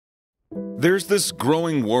There's this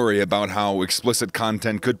growing worry about how explicit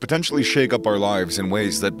content could potentially shake up our lives in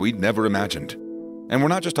ways that we'd never imagined. And we're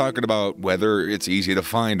not just talking about whether it's easy to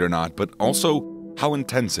find or not, but also how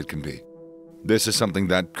intense it can be. This is something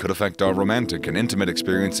that could affect our romantic and intimate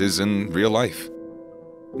experiences in real life.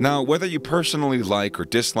 Now, whether you personally like or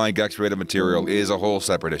dislike X-rated material is a whole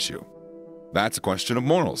separate issue. That's a question of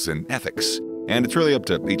morals and ethics, and it's really up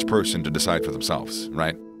to each person to decide for themselves,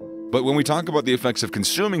 right? But when we talk about the effects of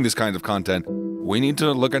consuming this kind of content, we need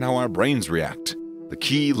to look at how our brains react. The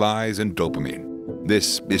key lies in dopamine.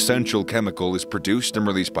 This essential chemical is produced and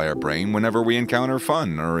released by our brain whenever we encounter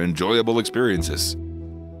fun or enjoyable experiences.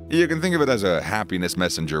 You can think of it as a happiness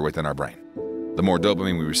messenger within our brain. The more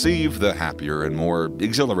dopamine we receive, the happier and more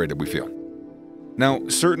exhilarated we feel. Now,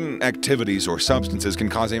 certain activities or substances can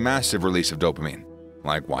cause a massive release of dopamine,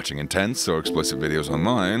 like watching intense or explicit videos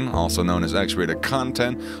online, also known as X-rated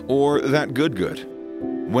content, or that good.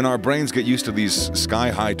 When our brains get used to these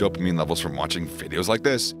sky-high dopamine levels from watching videos like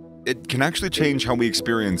this, it can actually change how we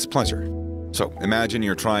experience pleasure. So imagine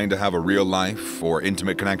you're trying to have a real life or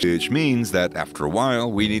intimate connection, which means that after a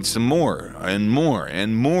while we need some more and more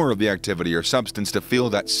and more of the activity or substance to feel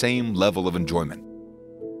that same level of enjoyment.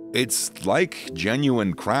 It's like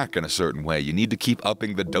genuine crack in a certain way. You need to keep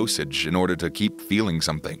upping the dosage in order to keep feeling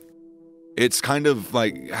something. It's kind of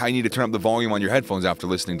like how you need to turn up the volume on your headphones after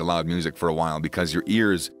listening to loud music for a while because your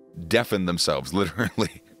ears deafen themselves,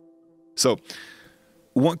 literally. So,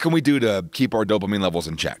 what can we do to keep our dopamine levels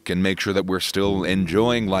in check and make sure that we're still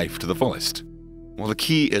enjoying life to the fullest? Well, the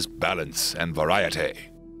key is balance and variety.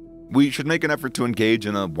 We should make an effort to engage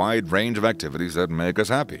in a wide range of activities that make us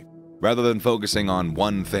happy, rather than focusing on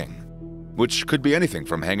one thing, which could be anything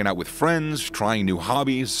from hanging out with friends, trying new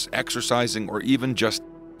hobbies, exercising, or even just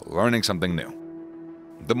learning something new.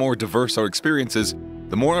 The more diverse our experiences,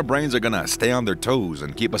 the more our brains are gonna stay on their toes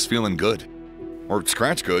and keep us feeling good. Or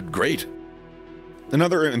scratch good, great.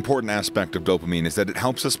 Another important aspect of dopamine is that it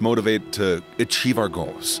helps us motivate to achieve our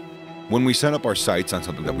goals. When we set up our sights on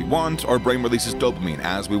something that we want, our brain releases dopamine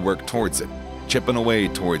as we work towards it, chipping away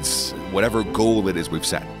towards whatever goal it is we've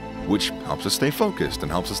set, which helps us stay focused and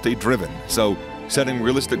helps us stay driven. So, setting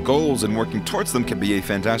realistic goals and working towards them can be a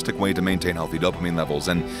fantastic way to maintain healthy dopamine levels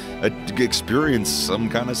and experience some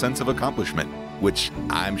kind of sense of accomplishment, which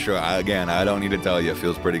I'm sure, again, I don't need to tell you,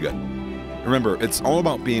 feels pretty good. Remember, it's all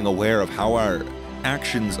about being aware of how our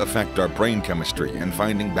actions affect our brain chemistry and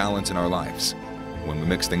finding balance in our lives. When we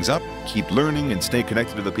mix things up, keep learning, and stay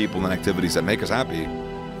connected to the people and activities that make us happy,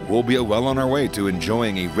 we'll be well on our way to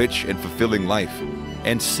enjoying a rich and fulfilling life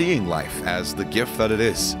and seeing life as the gift that it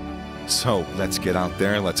is. So let's get out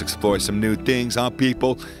there, let's explore some new things, huh,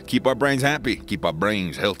 people? Keep our brains happy, keep our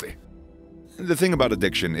brains healthy. The thing about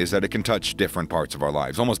addiction is that it can touch different parts of our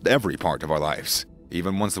lives, almost every part of our lives,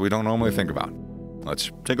 even ones that we don't normally think about.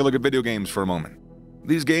 Let's take a look at video games for a moment.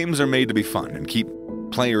 These games are made to be fun and keep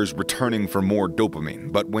players returning for more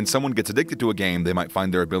dopamine, but when someone gets addicted to a game, they might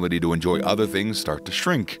find their ability to enjoy other things start to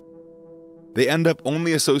shrink. They end up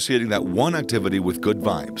only associating that one activity with good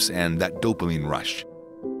vibes and that dopamine rush.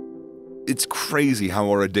 It's crazy how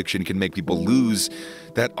our addiction can make people lose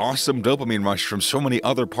that awesome dopamine rush from so many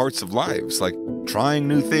other parts of lives, like trying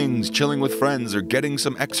new things, chilling with friends, or getting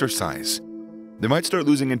some exercise. They might start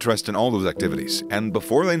losing interest in all those activities, and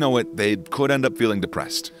before they know it, they could end up feeling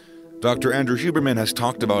depressed. Dr. Andrew Huberman has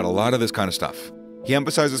talked about a lot of this kind of stuff. He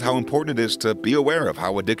emphasizes how important it is to be aware of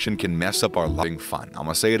how addiction can mess up our loving fun. I'm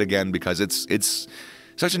gonna say it again because it's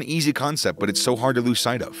such an easy concept, but it's so hard to lose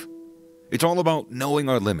sight of. It's all about knowing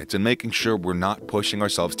our limits and making sure we're not pushing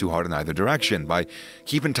ourselves too hard in either direction. By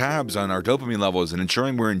keeping tabs on our dopamine levels and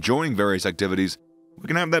ensuring we're enjoying various activities, we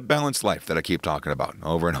can have that balanced life that I keep talking about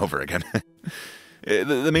over and over again.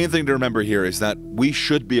 The main thing to remember here is that we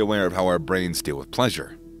should be aware of how our brains deal with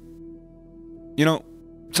pleasure. You know,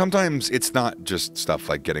 sometimes it's not just stuff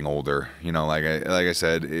like getting older. You know, like I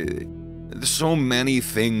said, so many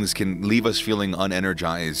things can leave us feeling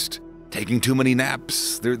unenergized. Taking too many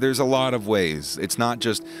naps. There's a lot of ways. It's not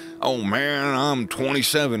just, oh man, I'm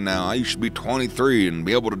 27 now. I used to be 23 and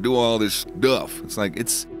be able to do all this stuff. It's like,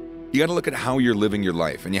 you gotta look at how you're living your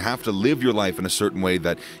life, and you have to live your life in a certain way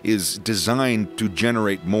that is designed to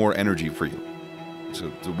generate more energy for you. It's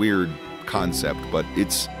a weird concept, but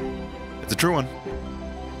it's a true one.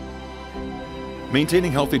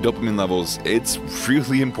 Maintaining healthy dopamine levels, it's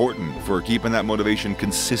really important for keeping that motivation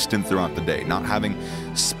consistent throughout the day, not having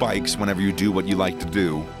spikes whenever you do what you like to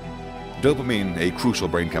do. Dopamine, a crucial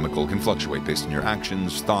brain chemical, can fluctuate based on your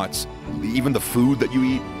actions, thoughts, even the food that you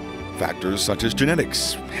eat. Factors such as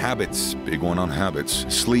genetics, habits, big one on habits,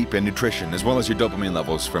 sleep and nutrition, as well as your dopamine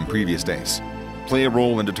levels from previous days. play a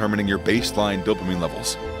role in determining your baseline dopamine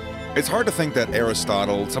levels. It's hard to think that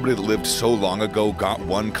Aristotle, somebody that lived so long ago, got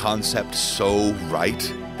one concept so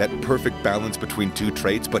right, that perfect balance between two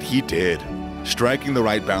traits, but he did. Striking the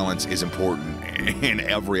right balance is important in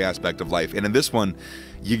every aspect of life, and in this one,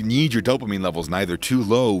 you need your dopamine levels neither too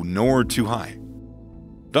low nor too high.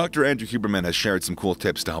 Dr. Andrew Huberman has shared some cool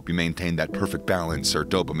tips to help you maintain that perfect balance or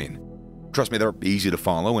dopamine. Trust me, they're easy to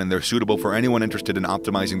follow, and they're suitable for anyone interested in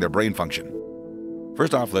optimizing their brain function.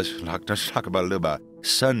 First off, let's talk about a little about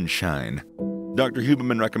sunshine. Dr.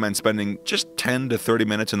 Huberman recommends spending just 10 to 30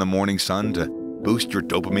 minutes in the morning sun to boost your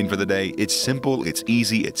dopamine for the day. It's simple, it's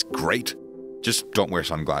easy, it's great. Just don't wear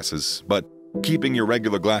sunglasses, but keeping your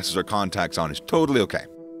regular glasses or contacts on is totally okay.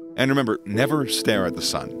 And remember, never stare at the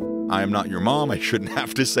sun. I am not your mom, I shouldn't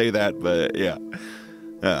have to say that, but yeah.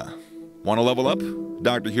 Want to level up?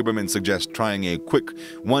 Dr. Huberman suggests trying a quick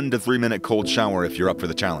 1 to 3 minute cold shower if you're up for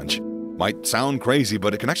the challenge. Might sound crazy,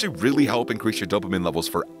 but it can actually really help increase your dopamine levels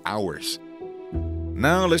for hours.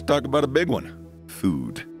 Now let's talk about a big one,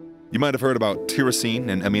 food. You might have heard about tyrosine,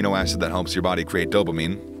 an amino acid that helps your body create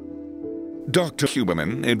dopamine. Dr.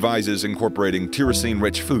 Huberman advises incorporating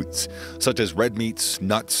tyrosine-rich foods, such as red meats,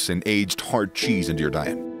 nuts, and aged hard cheese into your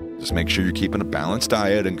diet. Just make sure you're keeping a balanced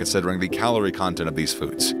diet and considering the calorie content of these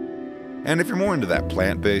foods. And if you're more into that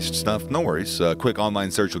plant-based stuff, no worries. A quick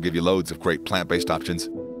online search will give you loads of great plant-based options.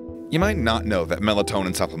 You might not know that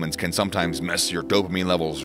melatonin supplements can sometimes mess your dopamine levels